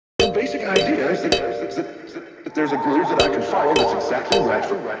basic idea is that there's a groove that I can follow that's exactly right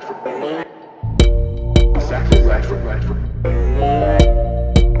for exactly right for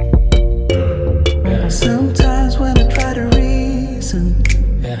yeah. Sometimes when I try to reason,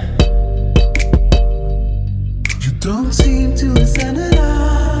 yeah, you don't seem to listen at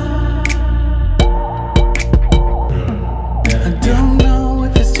all. Yeah. I don't know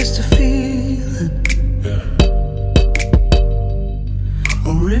if it's just a feeling, yeah,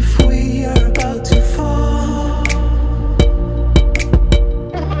 or if we are about to fall.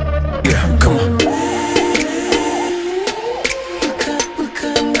 Yeah, come on.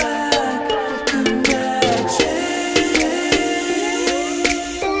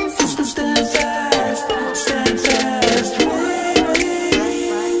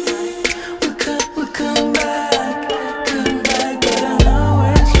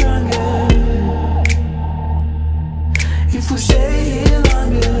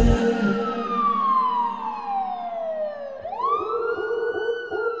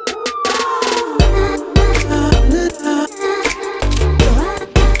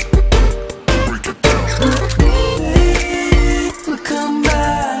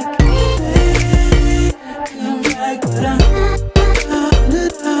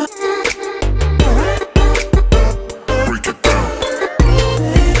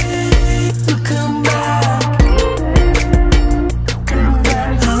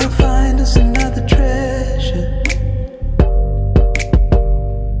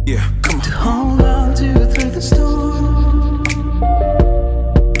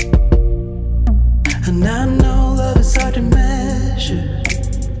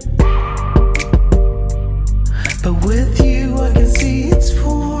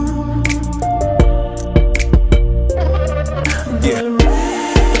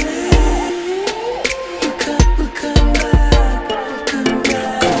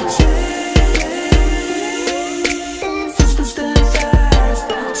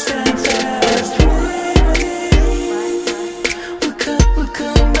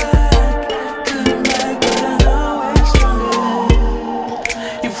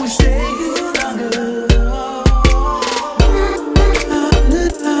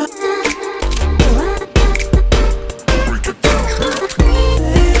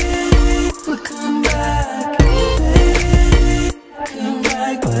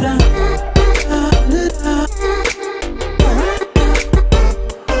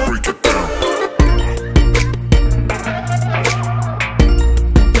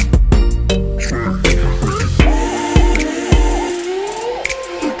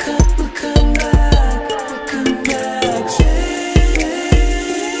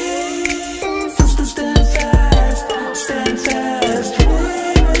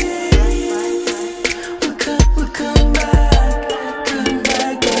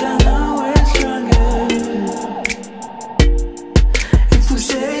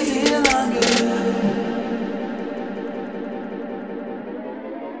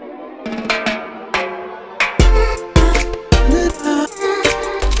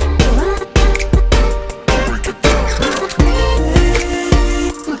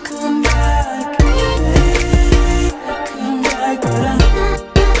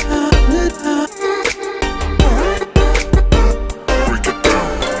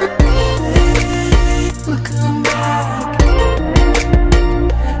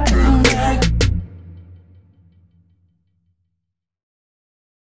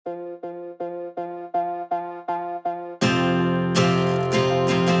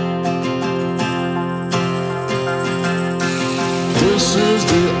 This is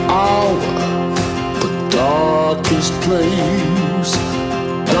the hour, the darkest place,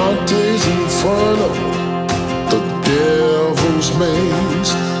 Dante's Inferno, the devil's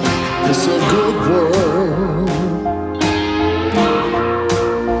maze. It's a good world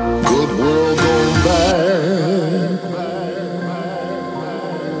gone bad.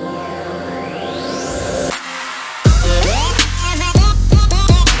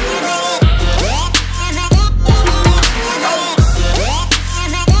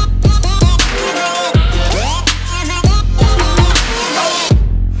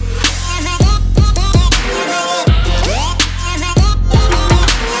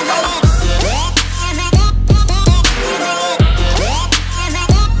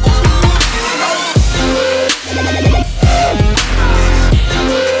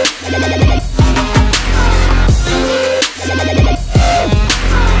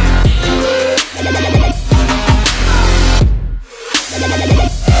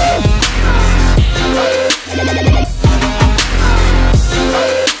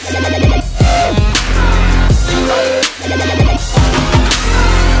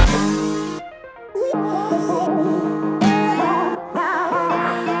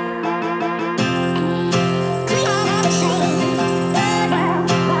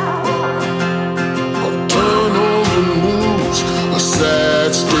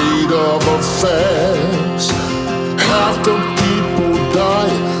 of people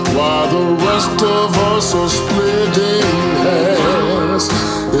dying while the rest of us are splitting hairs.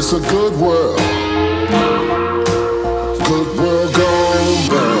 It's a good world gone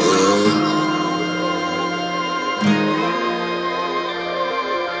bad.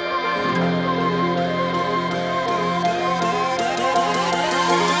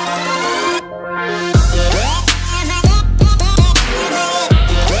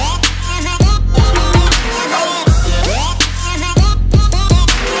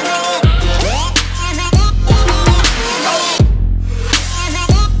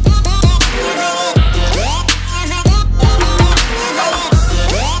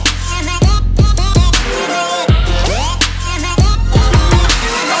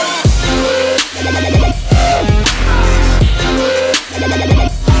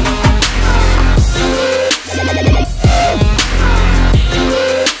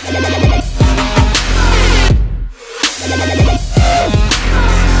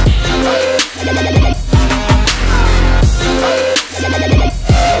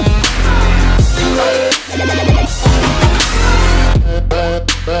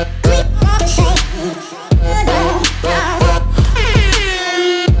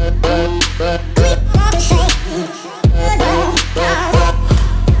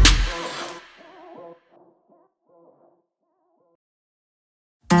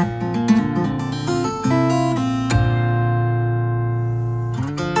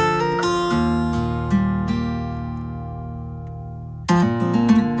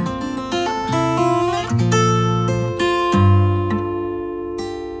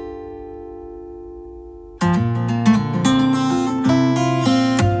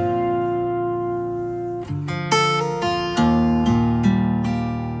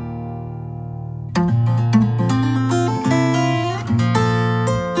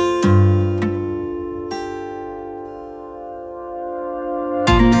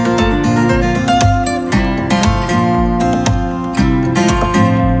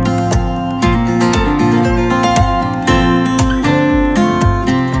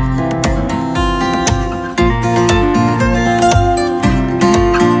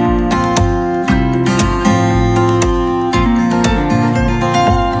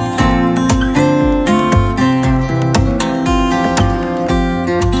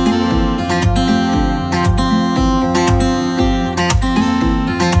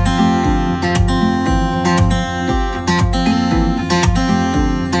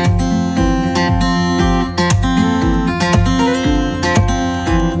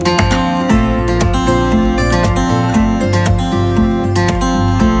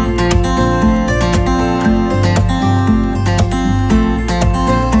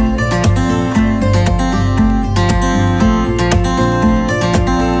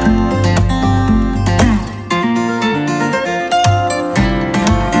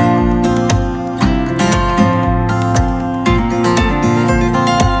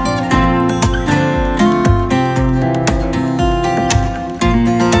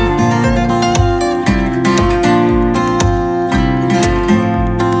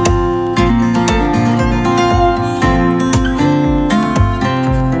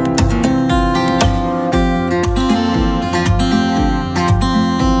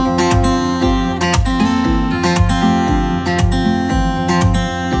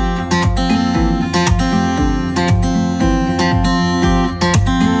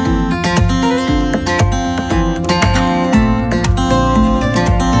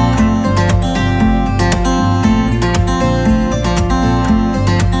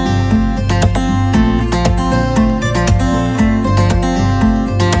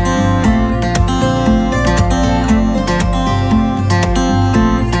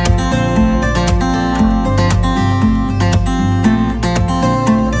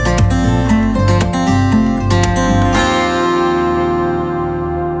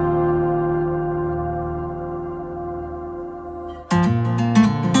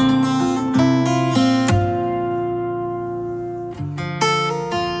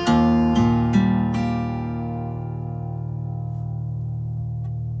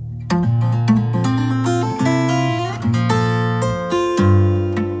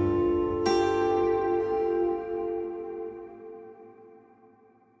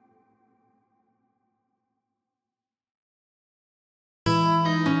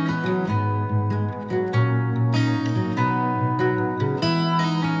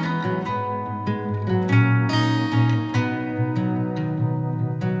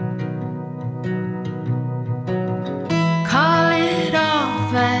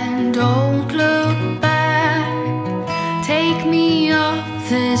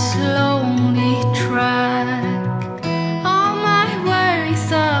 this lonely track.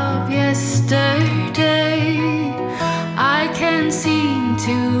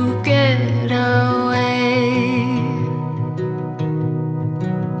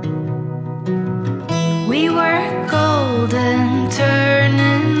 cold and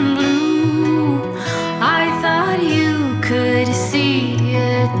turning blue. I thought you could see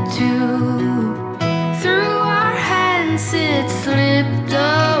it too. Through our hands it slipped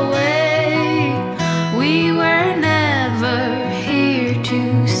away. We were never here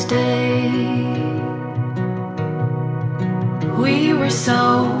to stay. We were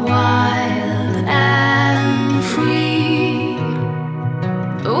so wild and free.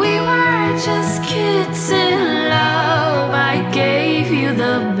 We were just kids in love. I gave you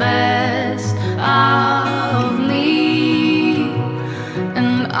the best of me,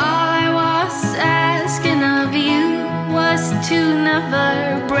 and all I was asking of you was to never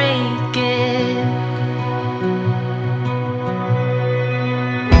break